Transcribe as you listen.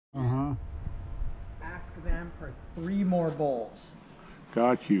them for 3 more bowls.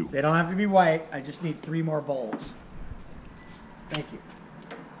 Got you. They don't have to be white. I just need 3 more bowls. Thank you.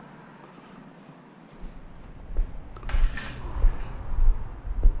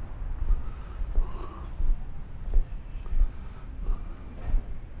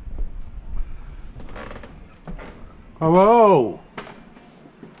 Hello.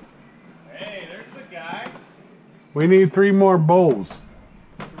 Hey, there's the guy. We need 3 more bowls.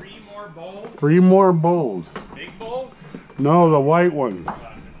 3 more bowls? 3 more bowls. Big bowls? No, the white ones.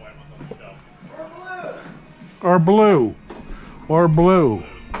 Or blue. Or blue.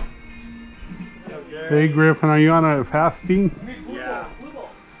 Hey Griffin, are you on a fasting? Yeah.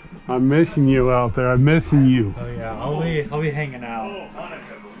 I'm missing you out there. I'm missing you. Oh yeah, I'll be hanging out.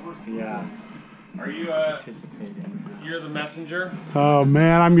 Yeah. Are you Participating. you're the messenger? Oh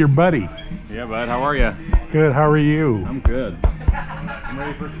man, I'm your buddy. Yeah, bud. How are you? Good, how are you? I'm good. I'm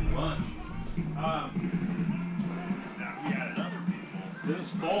ready for some lunch. This is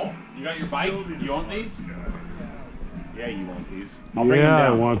full. You got your bike? You want these? Yeah, you want these. I'll bring them Yeah, I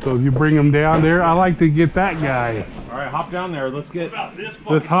down. want those. You bring them down there? I like to get that guy. All right, hop down there. Let's get.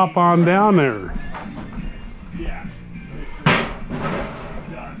 Let's hop on down there. Yeah.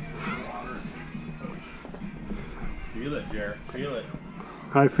 Feel it, Jer. Feel it.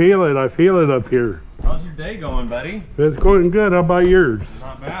 I feel it. I feel it up here. How's your day going, buddy? It's going good. How about yours?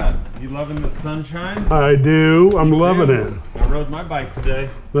 Not bad. You loving the sunshine? I do. I'm loving it. I rode my bike today.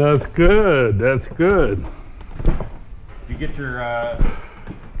 That's good. That's good. You get your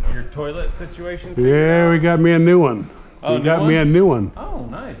toilet situation figured Yeah, out? we got me a new one. Oh, We new got one? me a new one. Oh,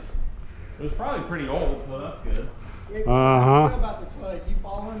 nice. It was probably pretty old, so that's good. Uh-huh. What about the toilet? You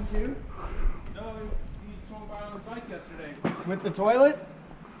follow him too? No, he swung by on his bike yesterday. With the toilet?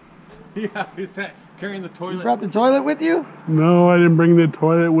 Yeah, he's carrying the You toilet. brought the toilet with you? No, I didn't bring the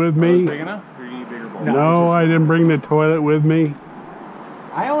toilet with Oh, it's me. big enough? Or you need bigger bowl? No, I didn't bring the toilet with me.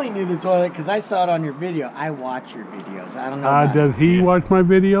 I only knew the toilet because I saw it on your video. I watch your videos. I don't know. about Does he watch my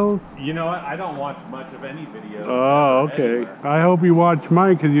videos? You know what? I don't watch much of any videos. Oh, okay. anywhere. I hope you watch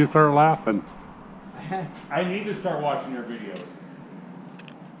mine because you start laughing. it. I need to start watching your videos.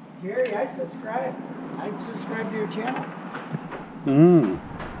 Jerry, I subscribe to your channel. Mm.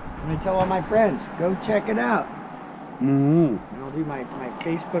 I'm gonna tell all my friends, go check it out. Mm. And I'll do my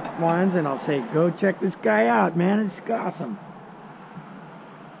Facebook ones and I'll say, go check this guy out, man. It's awesome.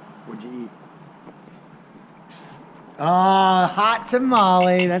 What'd you eat? Oh, hot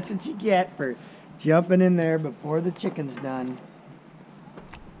tamale. That's what you get for jumping in there before the chicken's done.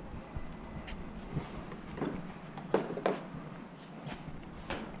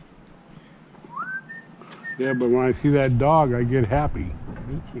 Yeah, but when I see that dog, I get happy.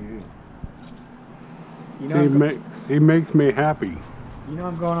 Me too. You know, He makes me happy. you know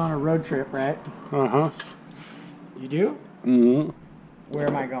I'm going on a road trip, right? Uh-huh. You do? Mm-hmm. Where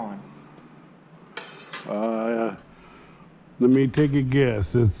am I going? Let me take a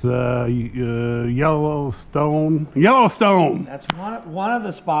guess. It's Yellowstone. Yellowstone! That's one of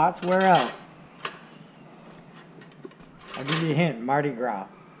the spots. Where else? I'll give you a hint. Mardi Gras.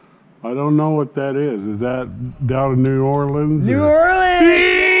 I don't know what that is. Is that down in New Orleans? New or- Orleans!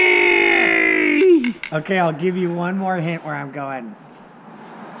 Okay, I'll give you one more hint where I'm going.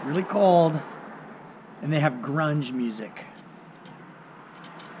 It's really cold, and they have grunge music.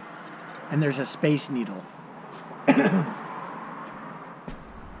 And there's a Space Needle.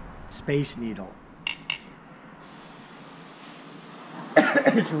 Space Needle.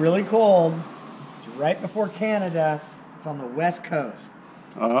 It's really cold. It's right before Canada. It's on the West Coast.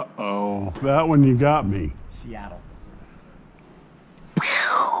 Uh-oh. That one you got me. Seattle.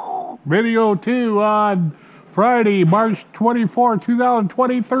 Video 2 on Friday, March 24,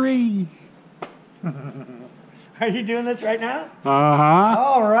 2023. Are you doing this right now? Uh-huh.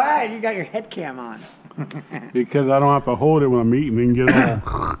 All right, you got your head cam on. Because I don't have to hold it when I'm eating and get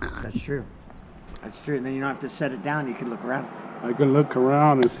all... That's true. That's true. And then you don't have to set it down. You can look around. I can look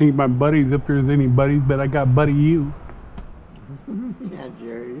around and see my buddies if there's any buddies, but I got buddy you. Yeah,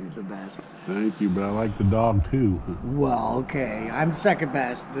 Jerry, you're the best. Thank you, but I like the dog too. Well, okay. I'm second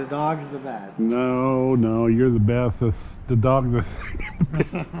best. The dog's the best. No, you're the best. The dog's the second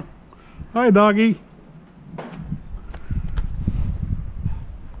best. Hi, doggy.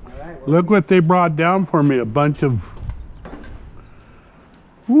 All right. Well, Look what they brought down for me. A bunch of...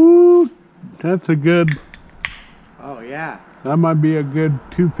 Woo! That's a good... oh, yeah. That might be a good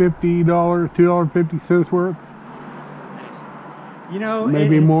 $2.50, $2.50 worth. You know,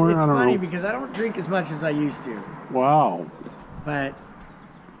 Maybe more, it's I don't funny know. because I don't drink as much as I used to. Wow. But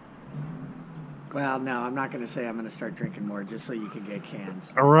Well, no, I'm not going to say I'm going to start drinking more just so you can get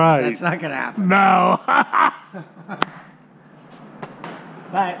cans. All right. That's not going to happen. No.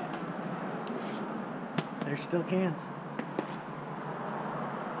 But there's still cans.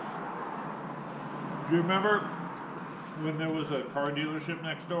 Do you remember when there was a car dealership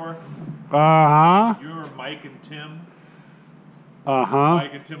next door? Uh-huh. You remember Mike and Tim? Uh-huh.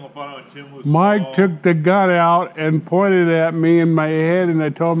 Mike and Tim Lafano, and Tim was Mike tall. took the gun out and pointed at me in my head, and I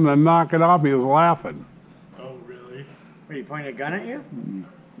told him to knock it off. He was laughing. Oh, really? Wait, he pointed a gun at you?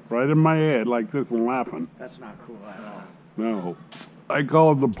 Right in my head, like this, and laughing. That's not cool at all. No. I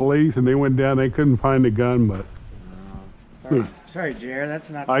called the police, and they went down. They couldn't find the gun, but Sorry, Jer, that's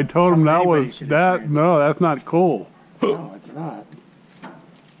not. I told him something that anybody was should that. experience. No, that's not cool. No, it's not.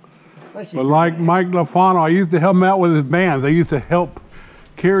 Especially But if like you're- Mike Lafano, I used to help him out with his bands. I used to help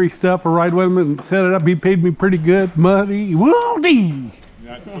carry stuff or ride with him and set it up. He paid me pretty good. Muddy, Woody.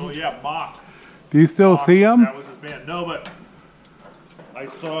 Yeah, so, yeah, Mock. Do you still Mock, see him? That was his band. No, but I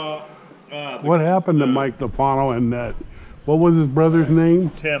saw... What happened to Mike Lafano and that? What was his brother's name?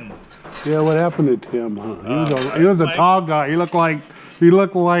 Tim. Yeah, what happened to Tim? Huh? He was a Mike- tall guy. He looked like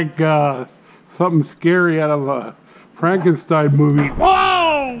something scary out of a Frankenstein movie.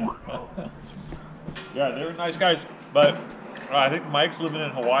 Whoa! Yeah, they were nice guys, but I think Mike's living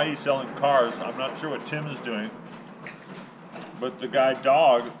in Hawaii selling cars. I'm not sure what Tim is doing. But the guy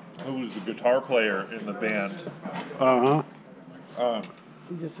Dog, who was the guitar player in the band,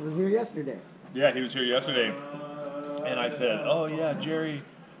 He just was here yesterday. yeah, he was here yesterday. And I said, oh yeah, Jerry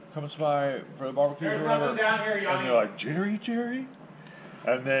comes by for the barbecues or whatever. And they're like, Jerry?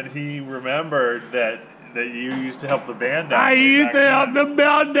 And then he remembered that you used to help the band out. I way used back to help then. them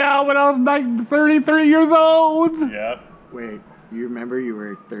down now when I was like 33 years old. Yeah. Wait, you remember you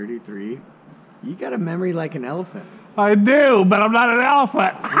were 33? You got a memory like an elephant. I do, but I'm not an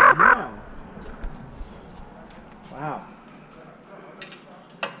elephant. Wow. Wow.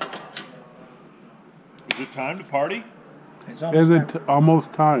 Is it time to party? It's almost Is time. it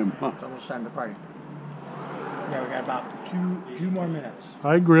almost time? Huh. It's almost time to party. Yeah, we got about two more minutes.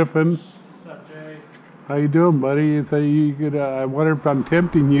 Hi, Griffin. What's up, Jay? How you doing, buddy? You say you could? I wonder if I'm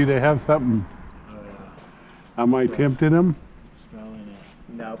tempting you to have something. Am I tempting him? Smelling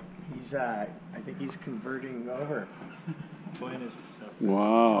it. Nope. He's I think he's converting over. Plan is to suffer.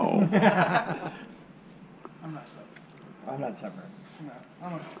 Wow. I'm not suffering. I'm not separate. No,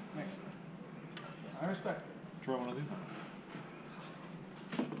 I'm okay. Thanks. I respect it. Try one of these.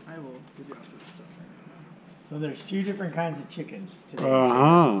 I will give you this stuff. So there's two different kinds of chicken today.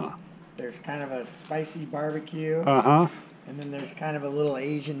 Uh-huh. There's kind of a spicy barbecue, Uh-huh. and then there's kind of a little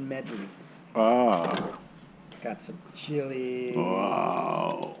Asian medley. Ah. Got some chilies,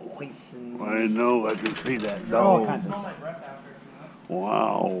 Wow. hoisin, I know. I can see that. all No. kinds of stuff.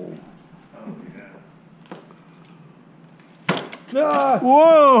 Wow. No!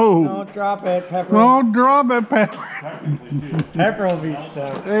 Whoa! Don't drop it, Pepper. Don't drop it, Pepper. Pepper will be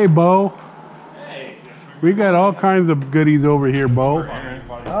stoked. Hey, Bo. We got all kinds of goodies over here, Bo.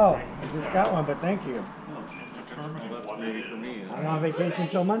 Oh, I just got one, but thank you. I'm on vacation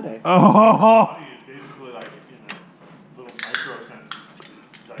till Monday. Oh, Basically like in a little micro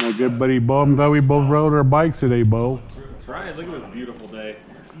sentences. my good buddy Bo. I'm glad we both rode our bikes today, Bo. That's right. Look at this beautiful day.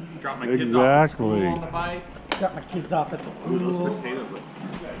 Drop my kids off at school Exactly. on the bike. Got my kids off at the Ooh, those pool. potatoes look.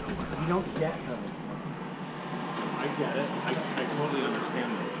 You don't get those. I get it. I totally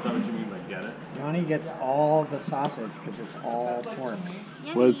understand that. Is that what you mean by get it? Yanni gets all the sausage because it's all pork.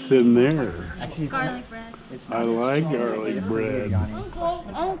 What's in there? Actually, it's Garlic bread. It's I not. It's like chocolate. garlic Good for you, bread. Yanni.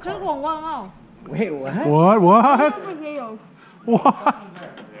 I'm critical wow. Wait, what? What? Potatoes. What?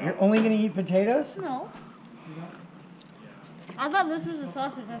 You're only gonna eat potatoes? No. I thought this was a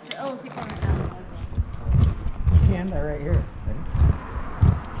sausage. I said, oh, it's like a You can. They're right here. Ready?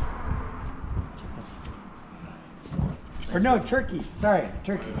 Or no, turkey. Sorry,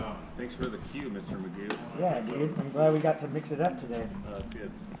 turkey. Thanks for the cue, Mr. Magoo. Yeah, dude. I'm glad we got to mix it up today. Oh, that's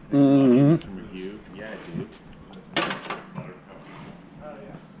good. Mm-hmm. Mr. Magoo. Yeah, dude.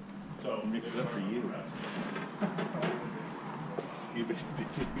 So mix it up for you.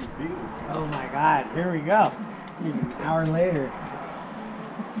 Scooby-Doo. Oh my God! Here we go. Even an hour later.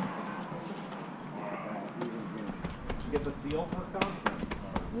 Did you get the seal hooked on?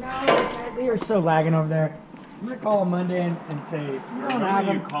 No, they are so lagging over there. I'm gonna call them Monday and say you don't have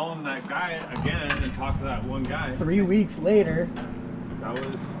Remember you them. calling that guy again and talk to that one guy? 3 weeks later. That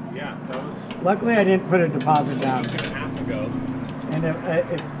was, yeah, that was Luckily, I didn't put a deposit a down. week and a half ago. And if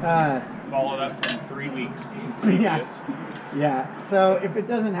Followed up from 3 weeks yeah, previous. yeah. So if it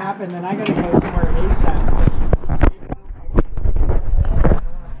doesn't happen, then I gotta go somewhere ASAP.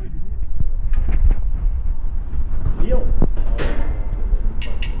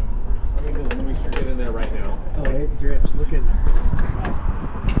 Oh, it drips. Look in there.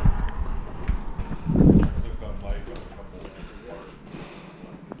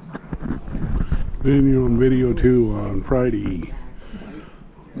 Video on video 2 on Friday,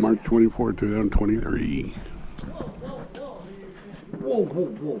 March 24th, 2023. Whoa, whoa,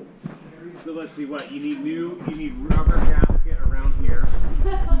 whoa. So let's see what you need rubber gasket around here.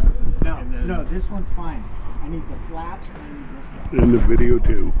 No, no, this one's fine. I need the flaps and I need this one. In the video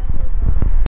 2.